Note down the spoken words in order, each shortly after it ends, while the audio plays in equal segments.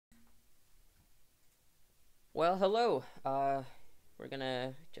Well, hello. We're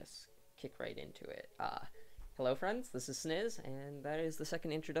gonna just kick right into it. Hello, friends. This is Snizze, and that is the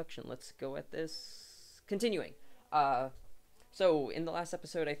second introduction. Let's go at this. Continuing. Uh, so in the last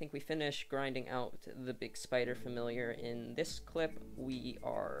episode, I think we finished grinding out the big spider familiar. In this clip, we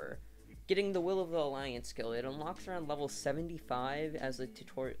are getting the Will of the Alliance skill. It unlocks around level 75 as a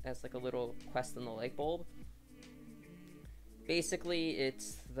tutorial, as like a little quest in the light bulb. Basically,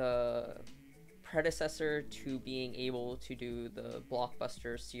 it's the predecessor to being able to do the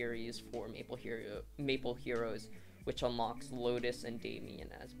blockbuster series for Maple Heroes, which unlocks Lotus and Damien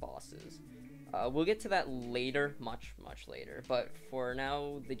as bosses. We'll get to that later, much later. But for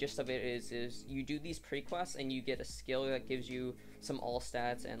now, the gist of it is you do these pre-quests and you get a skill that gives you some all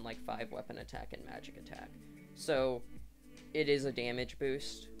stats and like 5 weapon attack and magic attack. So it is a damage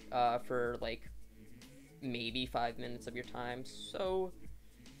boost for like maybe 5 minutes of your time. So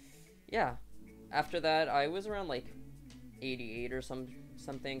yeah, after that, I was around like 88 or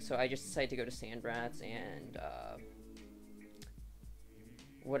something, so I just decided to go to Sand Rats and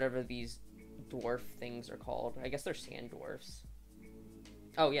whatever these dwarf things are called. I guess they're sand dwarfs.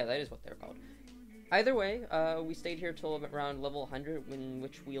 Oh yeah, that is what they're called. Either way, we stayed here till around level 100, in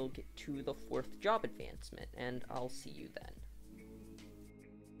which we'll get to the 4th job advancement, and I'll see you then.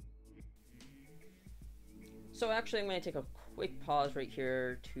 So actually, I'm going to take a quick pause right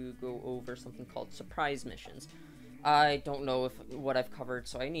here to go over something called surprise missions. I don't know what I've covered,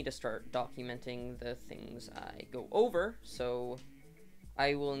 so I need to start documenting the things I go over, so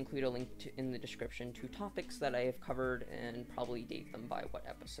I will include a link in the description to topics that I have covered and probably date them by what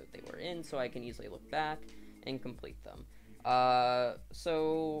episode they were in, so I can easily look back and complete them.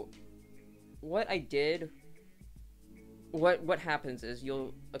 So what I did, what happens is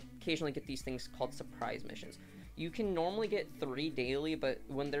you'll occasionally get these things called surprise missions. You can normally get 3 daily, but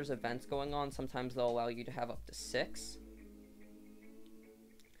when there's events going on, sometimes they'll allow you to have up to 6.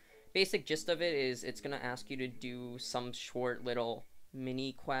 Basic gist of it is it's going to ask you to do some short little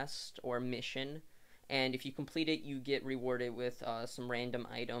mini quest or mission, and if you complete it, you get rewarded with some random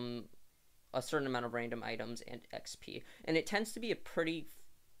item, a certain amount of random items and XP. And it tends to be a pretty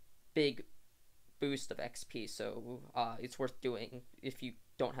big boost of XP, so it's worth doing if you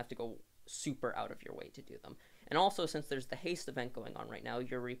don't have to go super out of your way to do them. And also, since there's the haste event going on right now,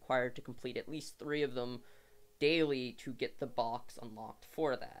 you're required to complete at least 3 of them daily to get the box unlocked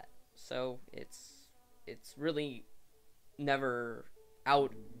for that. So it's really never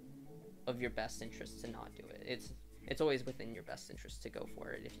out of your best interest to not do it. It's always within your best interest to go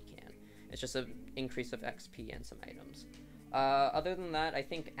for it if you can. It's just an increase of XP and some items. Other than that, I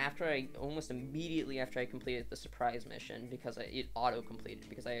think almost immediately after I completed the surprise mission, because it auto-completed,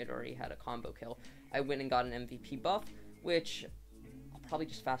 because I had already had a combo kill, I went and got an MVP buff, which I'll probably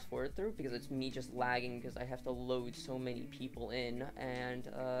just fast forward through, because it's me just lagging, because I have to load so many people in, and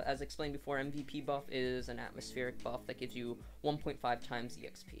as explained before, MVP buff is an atmospheric buff that gives you 1.5 times the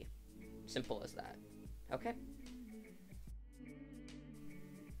XP. Simple as that. Okay?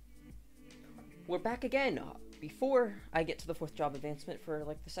 We're back again! Before I get to the 4th job advancement for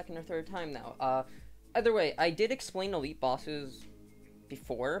like the 2nd or 3rd time now. Either way, I did explain elite bosses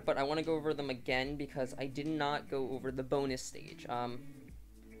before, but I want to go over them again because I did not go over the bonus stage.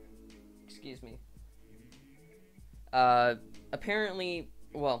 Excuse me. Apparently,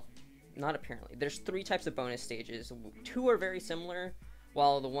 well, not apparently, there's 3 types of bonus stages. 2 are very similar,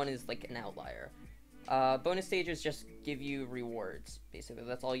 while the one is like an outlier. Bonus stages just give you rewards, basically.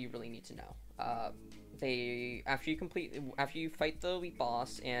 That's all you really need to know. After you fight the elite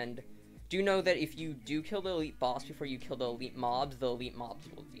boss, and do know that if you do kill the elite boss before you kill the elite mobs will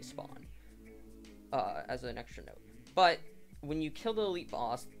despawn. As an extra note. But when you kill the elite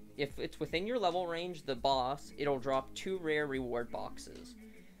boss, if it's within your level range, the boss, it'll drop 2 rare reward boxes,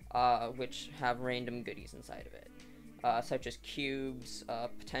 which have random goodies inside of it. Such as cubes,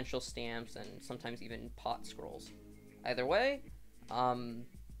 potential stamps, and sometimes even pot scrolls. Either way,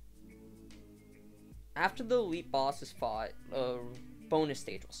 after the elite boss is fought, a bonus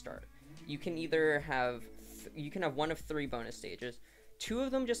stage will start. You can either have one of 3 bonus stages. 2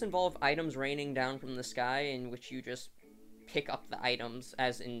 of them just involve items raining down from the sky, in which you just pick up the items,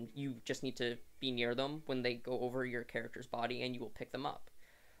 as in you just need to be near them when they go over your character's body, and you will pick them up.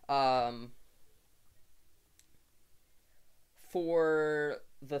 For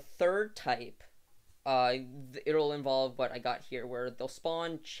the 3rd type, it'll involve what I got here, where they'll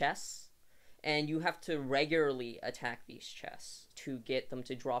spawn chests, and you have to regularly attack these chests to get them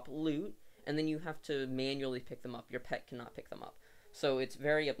to drop loot, and then you have to manually pick them up. Your pet cannot pick them up. So it's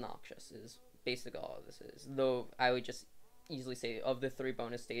very obnoxious, is basically all this is. Though I would just easily say of the 3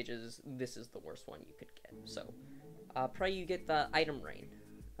 bonus stages, this is the worst one you could get. So, pray you get the item rain.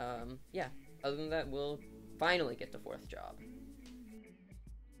 Yeah, other than that, we'll finally get the 4th job.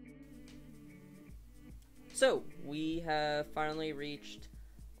 So, we have finally reached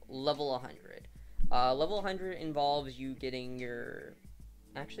level 100. Level 100 involves you getting your...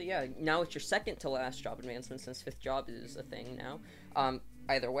 Actually, yeah, now it's your 2nd to last job advancement, since 5th job is a thing now.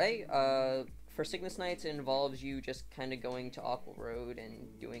 Either way, for Cygnus Knights, it involves you just kind of going to Aqua Road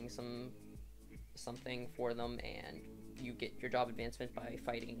and doing something for them, and you get your job advancement by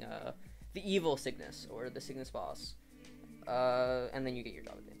fighting the evil Cygnus, or the Cygnus boss, and then you get your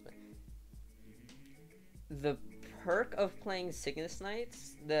job advancement. The perk of playing Cygnus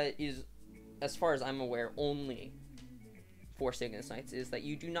Knights, that is, as far as I'm aware, only for Cygnus Knights, is that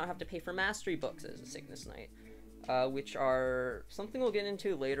you do not have to pay for mastery books as a Cygnus Knight, which are something we'll get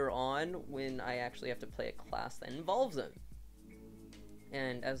into later on when I actually have to play a class that involves them.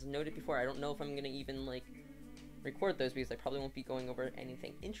 And as noted before, I don't know if I'm going to even, like, record those, because I probably won't be going over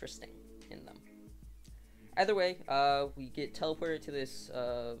anything interesting in them. Either way, we get teleported to this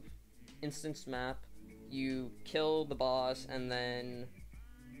instance map. You kill the boss, and then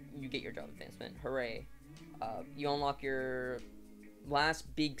you get your job advancement. Hooray. You unlock your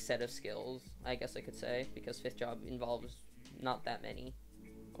last big set of skills, I guess I could say, because 5th job involves not that many,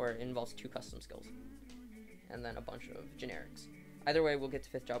 or it involves 2 custom skills, and then a bunch of generics. Either way, we'll get to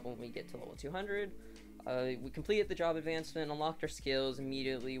 5th job when we get to level 200. We completed the job advancement, unlocked our skills,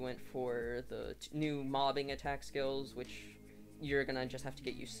 immediately went for the new mobbing attack skills, which you're gonna just have to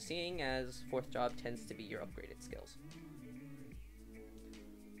get used to seeing, as 4th job tends to be your upgraded skills.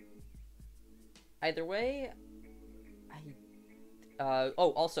 Either way,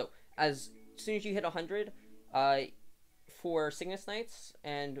 also, as soon as you hit 100, for Cygnus Knights,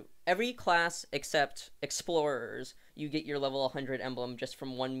 and every class except Explorers, you get your level 100 emblem just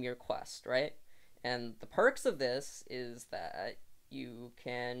from one mere quest, right? And the perks of this is that you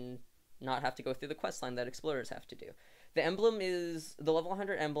can not have to go through the quest line that Explorers have to do. The level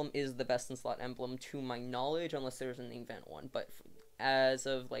 100 emblem is the best in slot emblem to my knowledge, unless there's an event one, but as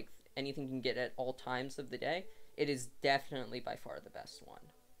of, like, anything you can get at all times of the day, it is definitely by far the best one.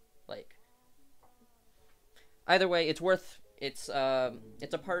 Like, either way, it's a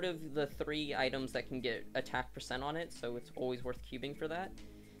part of the 3 items that can get attack percent on it, so it's always worth cubing for that.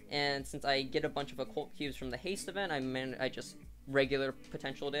 And since I get a bunch of occult cubes from the haste event, I just regular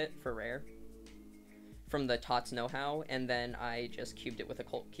potentialed it for rare from the Tots know-how, and then I just cubed it with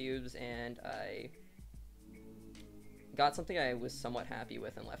occult cubes, and I got something I was somewhat happy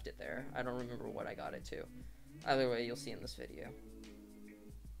with and left it there. I don't remember what I got it to. Either way, you'll see in this video.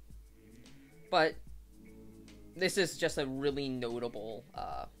 But this is just a really notable,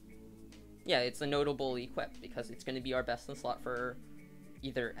 yeah, it's a notable equip, because it's going to be our best in slot for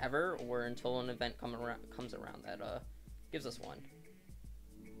either ever, or until an event comes around that gives us one.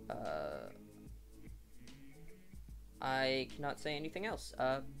 I cannot say anything else.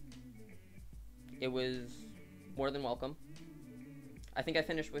 It was more than welcome. I think I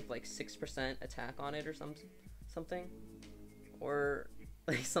finished with like 6% attack on it or something, or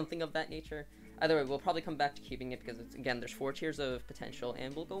like something of that nature. Either way, we'll probably come back to cubing it, because it's, again, there's 4 tiers of potential,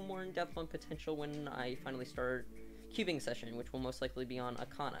 and we'll go more in depth on potential when I finally start cubing session, which will most likely be on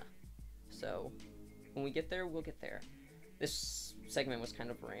Akana. So when we get there, we'll get there. This segment was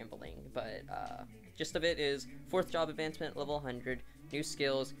kind of rambling, but gist of it is 4th job advancement, level 100, new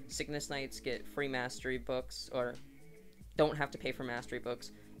skills, Cygnus Knights get free mastery books, or don't have to pay for mastery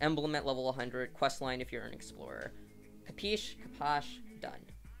books, emblem at level 100, questline if you're an explorer. Capiche, caposh, done.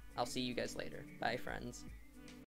 I'll see you guys later. Bye, friends.